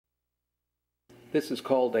This is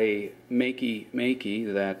called a Makey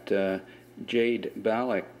Makey that Jade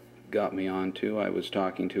Ballack got me onto. I was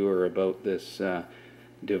talking to her about this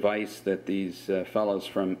device that these fellows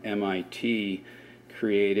from MIT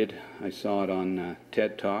created. I saw it on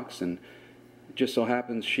TED Talks, and it just so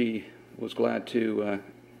happens she was glad to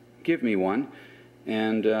give me one,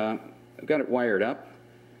 and I've got it wired up,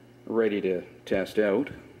 ready to test out.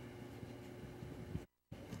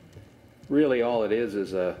 Really all it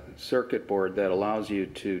is a circuit board that allows you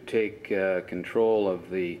to take control of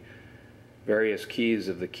the various keys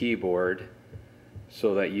of the keyboard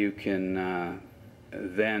so that you can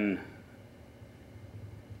then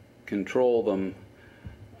control them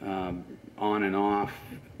on and off,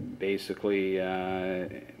 basically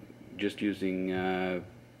just using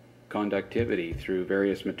conductivity through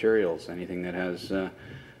various materials. Anything that has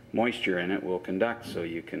moisture in it will conduct, so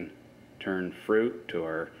you can turn fruit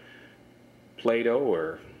or Play-Doh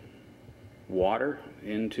or water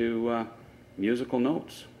into musical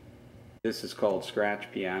notes. This is called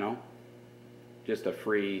Scratch Piano, just a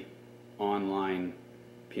free online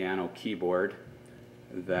piano keyboard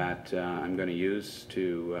that I'm going to use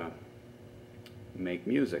to make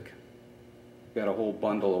music. Got a whole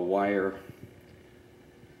bundle of wire,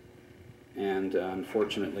 and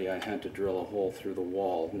unfortunately I had to drill a hole through the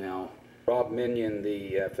wall. Now, Rob Minion,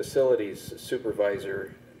 the facilities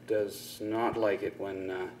supervisor, does not like it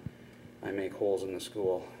when I make holes in the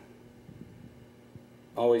school.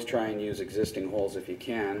 Always try and use existing holes if you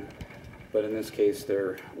can, but in this case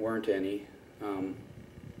there weren't any.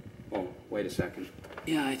 Oh, wait a second.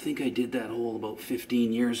 Yeah, I think I did that hole about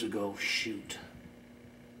 15 years ago. Shoot.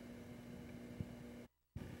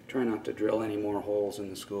 Try not to drill any more holes in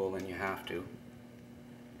the school than you have to.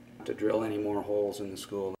 Not to drill any more holes in the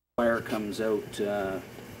school. The wire comes out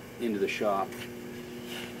into the shop.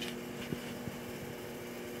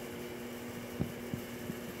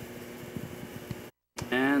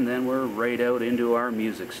 And then we're right out into our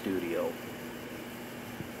music studio.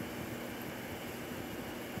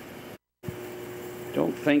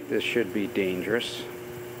 Don't think this should be dangerous.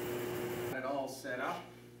 Got it all set up.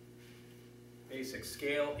 Basic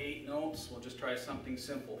scale, 8 notes. We'll just try something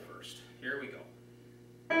simple first. Here we go.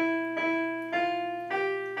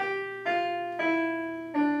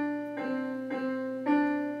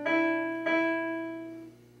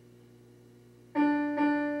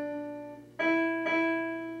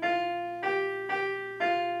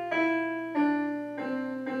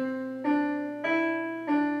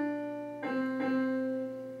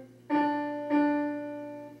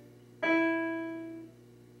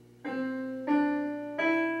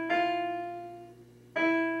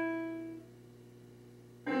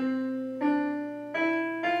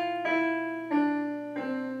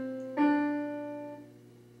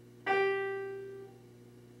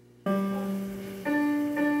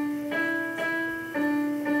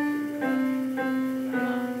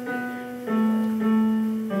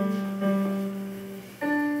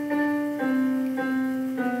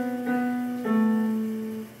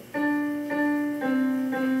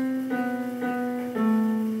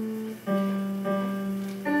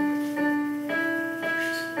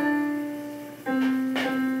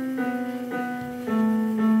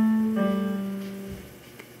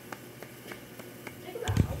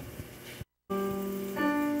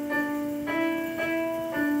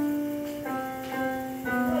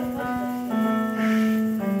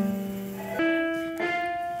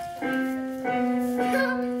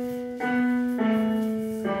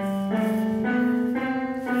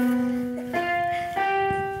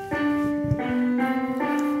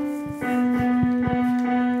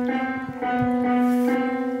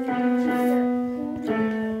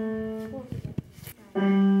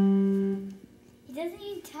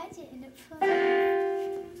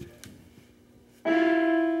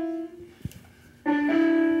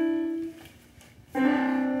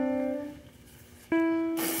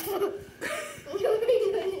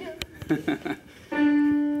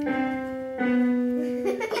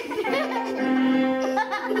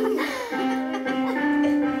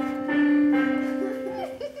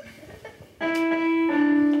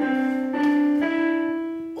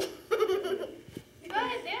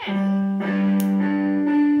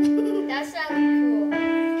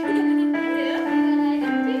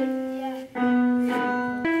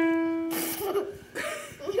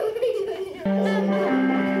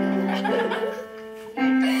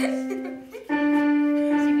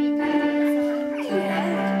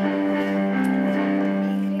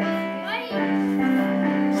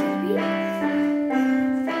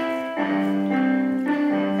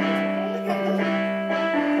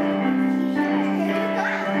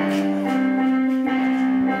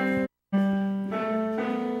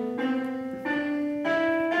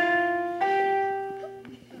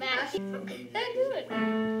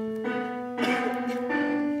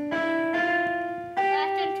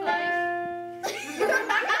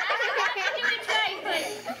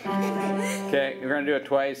 Okay, we're going to do it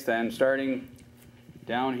twice then, starting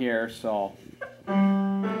down here. So